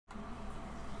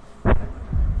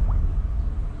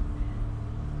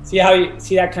See how you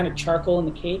see that kind of charcoal in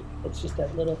the cape? It's just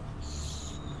that little.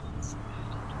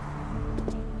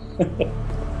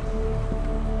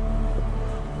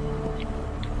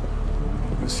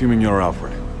 Assuming you're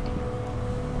Alfred.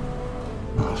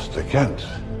 Master Kent.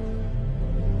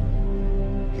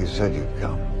 You said you'd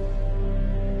come.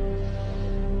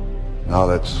 Now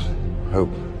let's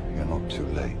hope you're not too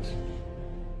late.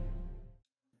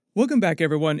 Welcome back,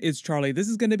 everyone. It's Charlie. This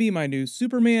is going to be my new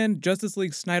Superman Justice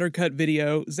League Snyder Cut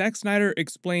video. Zack Snyder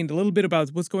explained a little bit about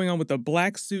what's going on with the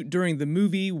black suit during the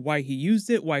movie, why he used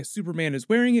it, why Superman is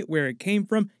wearing it, where it came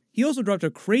from. He also dropped a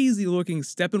crazy-looking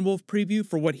Steppenwolf preview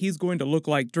for what he's going to look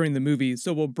like during the movie,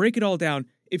 so we'll break it all down.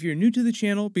 If you're new to the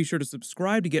channel, be sure to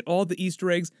subscribe to get all the Easter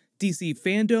eggs. DC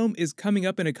Fandome is coming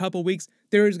up in a couple weeks.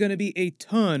 There is going to be a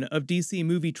ton of DC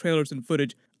movie trailers and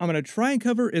footage. I'm going to try and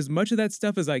cover as much of that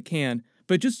stuff as I can.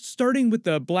 But just starting with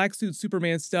the black suit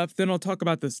Superman stuff, then I'll talk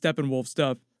about the Steppenwolf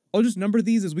stuff. I'll just number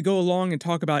these as we go along and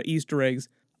talk about Easter eggs.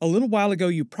 A little while ago,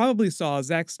 you probably saw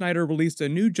Zack Snyder released a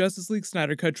new Justice League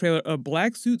Snyder Cut trailer of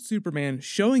Black Suit Superman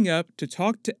showing up to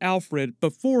talk to Alfred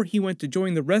before he went to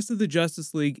join the rest of the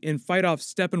Justice League and fight off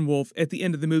Steppenwolf at the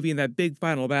end of the movie in that big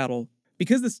final battle.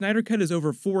 Because the Snyder Cut is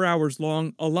over 4 hours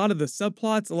long, a lot of the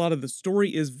subplots, a lot of the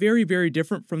story is very, very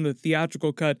different from the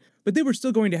theatrical cut, but they were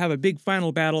still going to have a big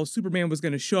final battle. Superman was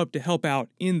going to show up to help out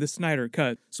in the Snyder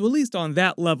Cut. So at least on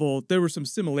that level, there were some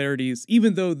similarities,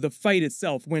 even though the fight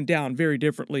itself went down very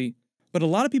differently. But a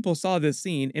lot of people saw this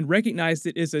scene and recognized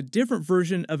it as a different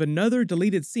version of another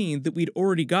deleted scene that we'd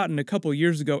already gotten a couple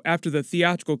years ago after the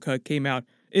theatrical cut came out.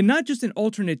 And not just an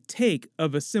alternate take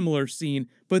of a similar scene,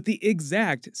 but the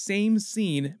exact same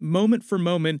scene, moment for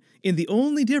moment, and the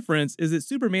only difference is that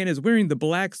Superman is wearing the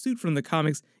black suit from the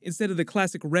comics instead of the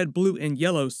classic red, blue, and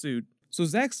yellow suit. So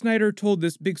Zack Snyder told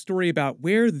this big story about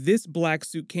where this black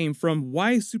suit came from,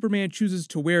 why Superman chooses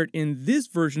to wear it in this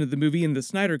version of the movie in the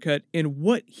Snyder Cut, and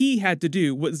what he had to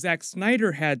do, what Zack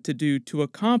Snyder had to do to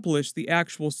accomplish the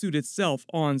actual suit itself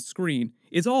on screen.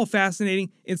 It's all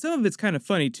fascinating, and some of it's kind of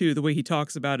funny too, the way he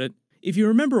talks about it. If you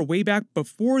remember way back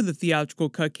before the theatrical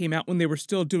cut came out when they were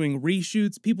still doing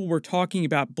reshoots, people were talking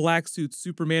about Black Suit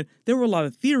Superman. There were a lot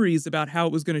of theories about how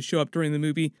it was going to show up during the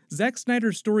movie. Zack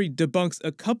Snyder's story debunks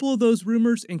a couple of those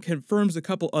rumors and confirms a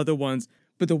couple other ones.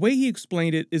 But the way he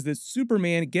explained it is that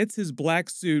Superman gets his black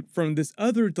suit from this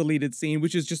other deleted scene,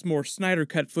 which is just more Snyder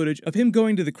Cut footage of him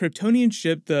going to the Kryptonian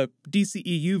ship, the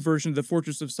DCEU version of the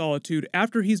Fortress of Solitude,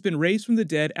 after he's been raised from the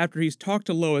dead, after he's talked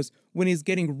to Lois, when he's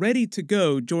getting ready to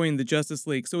go join the Justice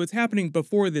League. So it's happening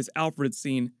before this Alfred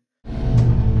scene.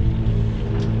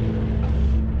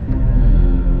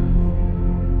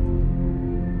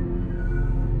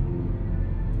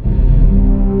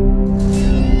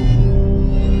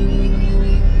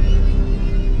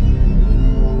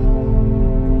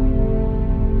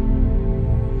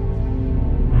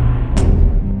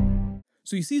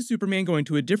 So you see Superman going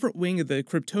to a different wing of the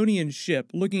Kryptonian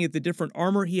ship, looking at the different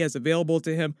armor he has available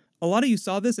to him. A lot of you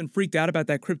saw this and freaked out about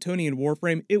that Kryptonian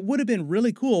warframe. It would have been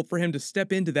really cool for him to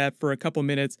step into that for a couple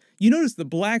minutes. You notice the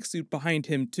black suit behind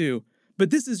him too. But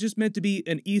this is just meant to be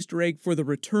an Easter egg for the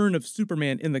return of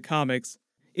Superman in the comics.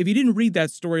 If you didn't read that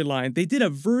storyline, they did a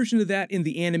version of that in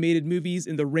the animated movies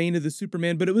in the Reign of the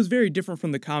Superman, but it was very different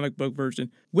from the comic book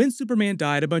version. When Superman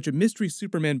died, a bunch of mystery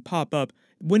Supermen pop up.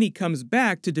 When he comes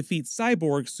back to defeat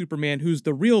Cyborg Superman, who's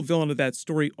the real villain of that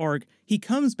story arc, he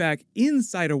comes back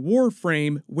inside a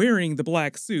warframe wearing the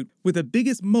black suit with the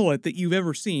biggest mullet that you've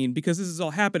ever seen, because this is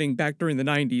all happening back during the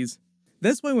 90s.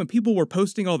 That's why when people were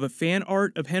posting all the fan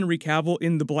art of Henry Cavill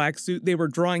in the black suit, they were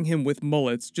drawing him with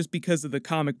mullets just because of the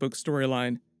comic book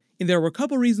storyline. And there were a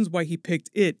couple reasons why he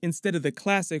picked it instead of the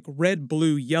classic red,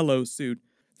 blue, yellow suit.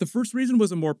 The first reason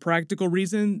was a more practical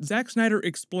reason. Zack Snyder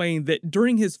explained that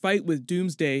during his fight with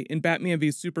Doomsday in Batman v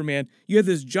Superman, you had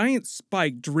this giant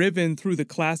spike driven through the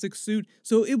classic suit,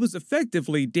 so it was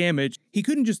effectively damaged. He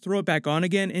couldn't just throw it back on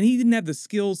again, and he didn't have the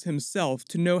skills himself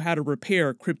to know how to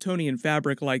repair Kryptonian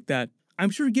fabric like that. I'm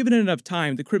sure given enough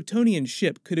time, the Kryptonian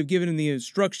ship could have given him the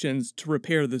instructions to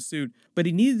repair the suit, but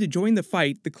he needed to join the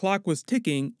fight, the clock was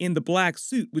ticking, and the black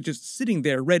suit was just sitting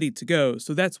there ready to go,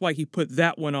 so that's why he put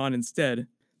that one on instead.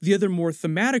 The other more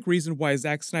thematic reason why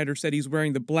Zack Snyder said he's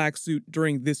wearing the black suit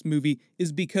during this movie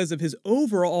is because of his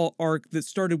overall arc that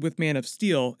started with Man of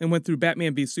Steel and went through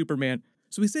Batman v Superman.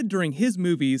 So he said during his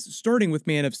movies, starting with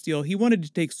Man of Steel, he wanted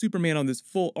to take Superman on this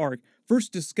full arc,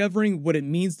 first discovering what it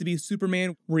means to be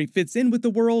Superman, where he fits in with the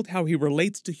world, how he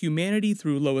relates to humanity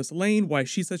through Lois Lane, why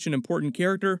she's such an important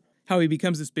character, how he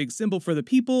becomes this big symbol for the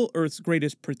people, Earth's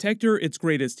greatest protector, its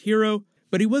greatest hero.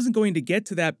 But he wasn't going to get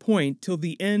to that point till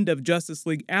the end of Justice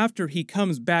League after he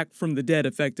comes back from the dead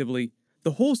effectively.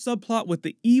 The whole subplot with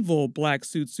the evil black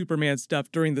suit Superman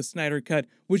stuff during the Snyder Cut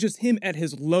was just him at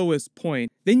his lowest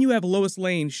point. Then you have Lois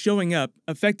Lane showing up,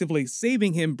 effectively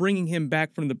saving him, bringing him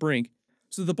back from the brink.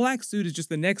 So the black suit is just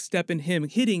the next step in him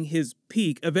hitting his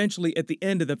peak eventually at the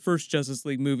end of the first Justice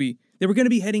League movie. They were going to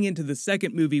be heading into the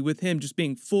second movie with him just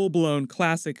being full-blown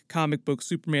classic comic book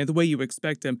Superman the way you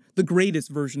expect him, the greatest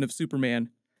version of Superman.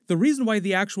 The reason why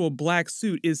the actual black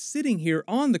suit is sitting here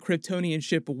on the Kryptonian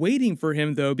ship waiting for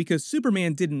him though, because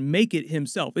Superman didn't make it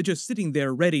himself, it's just sitting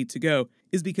there ready to go,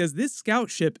 is because this scout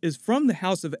ship is from the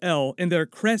House of El and their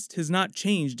crest has not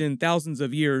changed in thousands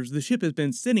of years. The ship has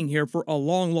been sitting here for a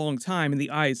long time in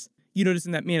the ice. You notice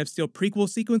in that Man of Steel prequel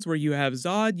sequence where you have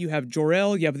Zod, you have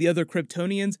Jor-El, you have the other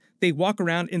Kryptonians, they walk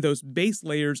around in those base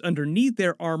layers underneath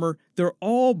their armor. They're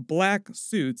all black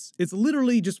suits. It's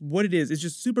literally just what it is. It's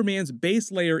just Superman's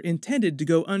base layer intended to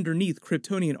go underneath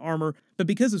Kryptonian armor, but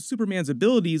because of Superman's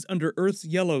abilities under Earth's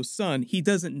yellow sun, he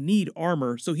doesn't need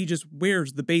armor, so he just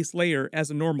wears the base layer as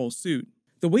a normal suit.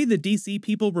 The way the DC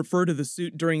people refer to the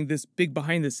suit during this big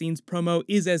behind-the-scenes promo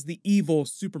is as the evil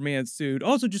Superman suit,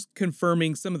 also just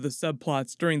confirming some of the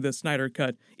subplots during the Snyder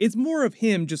Cut. It's more of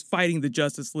him just fighting the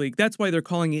Justice League, that's why they're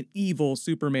calling it evil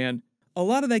Superman. A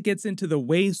lot of that gets into the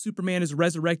way Superman is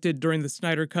resurrected during the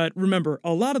Snyder Cut. Remember,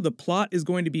 a lot of the plot is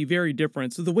going to be very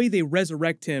different, so the way they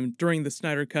resurrect him during the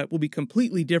Snyder Cut will be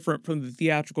completely different from the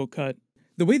theatrical cut.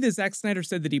 The way that Zack Snyder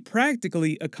said that he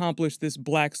practically accomplished this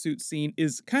black suit scene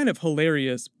is kind of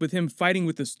hilarious, with him fighting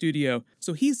with the studio.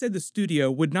 So he said the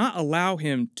studio would not allow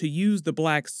him to use the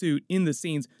black suit in the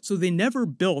scenes, so they never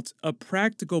built a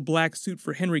practical black suit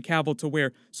for Henry Cavill to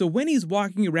wear. So when he's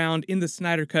walking around in the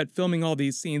Snyder Cut filming all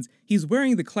these scenes, he's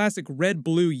wearing the classic red,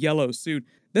 blue, yellow suit.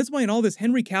 That's why in all this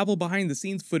Henry Cavill behind the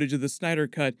scenes footage of the Snyder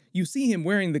Cut, you see him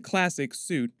wearing the classic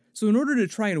suit. So in order to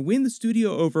try and win the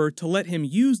studio over to let him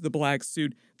use the black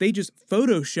suit, they just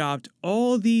photoshopped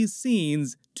all these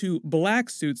scenes to black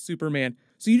suit Superman.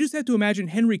 So you just have to imagine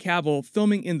Henry Cavill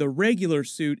filming in the regular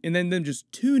suit and then them just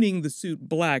tuning the suit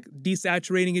black,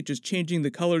 desaturating it, just changing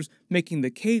the colors, making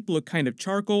the cape look kind of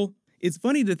charcoal. It's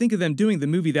funny to think of them doing the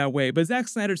movie that way, but Zack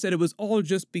Snyder said it was all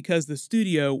just because the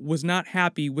studio was not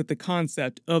happy with the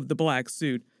concept of the black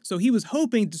suit. So he was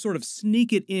hoping to sort of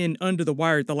sneak it in under the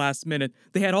wire at the last minute.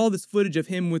 They had all this footage of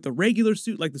him with a regular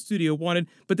suit like the studio wanted,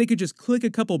 but they could just click a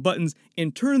couple buttons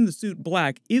and turn the suit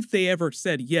black if they ever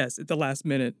said yes at the last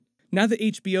minute. Now that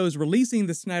HBO is releasing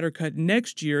the Snyder Cut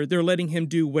next year, they're letting him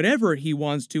do whatever he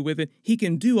wants to with it. He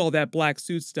can do all that black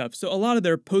suit stuff. So a lot of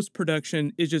their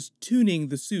post-production is just tuning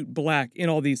the suit black in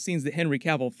all these scenes that Henry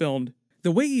Cavill filmed.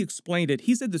 The way he explained it,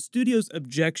 he said the studio's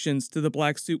objections to the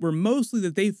black suit were mostly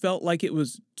that they felt like it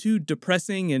was too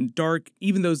depressing and dark,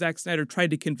 even though Zack Snyder tried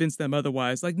to convince them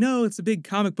otherwise. Like, no, it's a big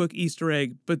comic book Easter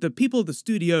egg. But the people at the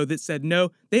studio that said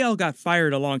no, they all got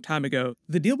fired a long time ago.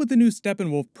 The deal with the new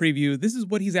Steppenwolf preview, this is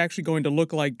what he's actually going to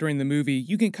look like during the movie.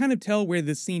 You can kind of tell where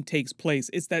this scene takes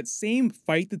place. It's that same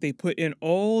fight that they put in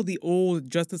all the old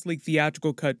Justice League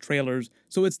theatrical cut trailers.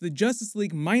 So it's the Justice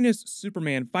League minus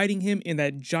Superman fighting him in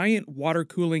that giant water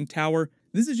cooling tower.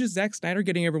 This is just Zack Snyder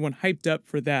getting everyone hyped up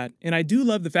for that. And I do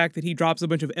love the fact that he drops a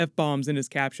bunch of F-bombs in his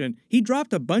caption. He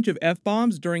dropped a bunch of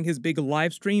F-bombs during his big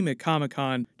live stream at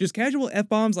Comic-Con. Just casual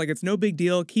F-bombs like it's no big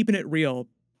deal, keeping it real.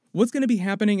 What's going to be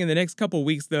happening in the next couple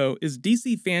weeks though is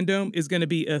DC Fandome is going to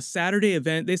be a Saturday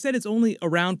event. They said it's only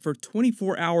around for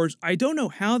 24 hours. I don't know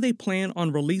how they plan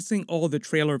on releasing all the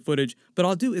trailer footage, but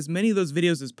I'll do as many of those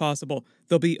videos as possible.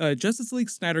 There'll be a Justice League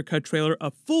Snyder Cut trailer,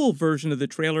 a full version of the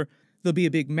trailer. There'll be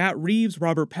a big Matt Reeves,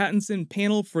 Robert Pattinson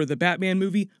panel for the Batman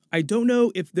movie. I don't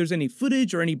know if there's any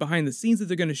footage or any behind the scenes that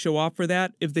they're going to show off for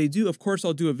that. If they do, of course,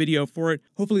 I'll do a video for it.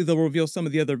 Hopefully they'll reveal some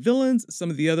of the other villains, some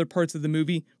of the other parts of the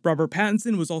movie. Robert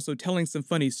Pattinson was also telling some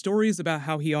funny stories about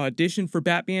how he auditioned for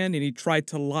Batman and he tried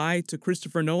to lie to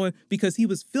Christopher Nolan because he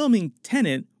was filming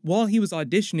Tenet while he was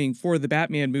auditioning for the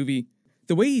Batman movie.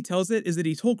 The way he tells it is that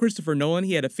he told Christopher Nolan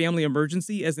he had a family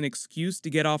emergency as an excuse to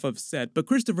get off of set, but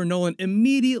Christopher Nolan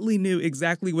immediately knew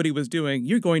exactly what he was doing.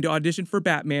 You're going to audition for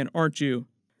Batman, aren't you?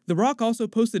 The Rock also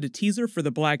posted a teaser for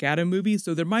the Black Adam movie,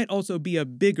 so there might also be a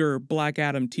bigger Black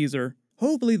Adam teaser.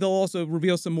 Hopefully they'll also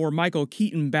reveal some more Michael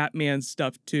Keaton Batman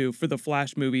stuff too for the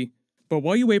Flash movie. But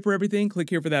while you wait for everything, click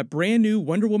here for that brand new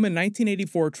Wonder Woman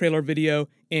 1984 trailer video,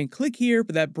 and click here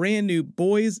for that brand new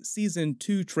Boys Season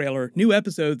 2 trailer. New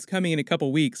episodes coming in a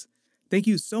couple weeks. Thank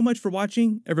you so much for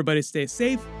watching. Everybody stay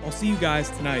safe. I'll see you guys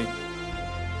tonight.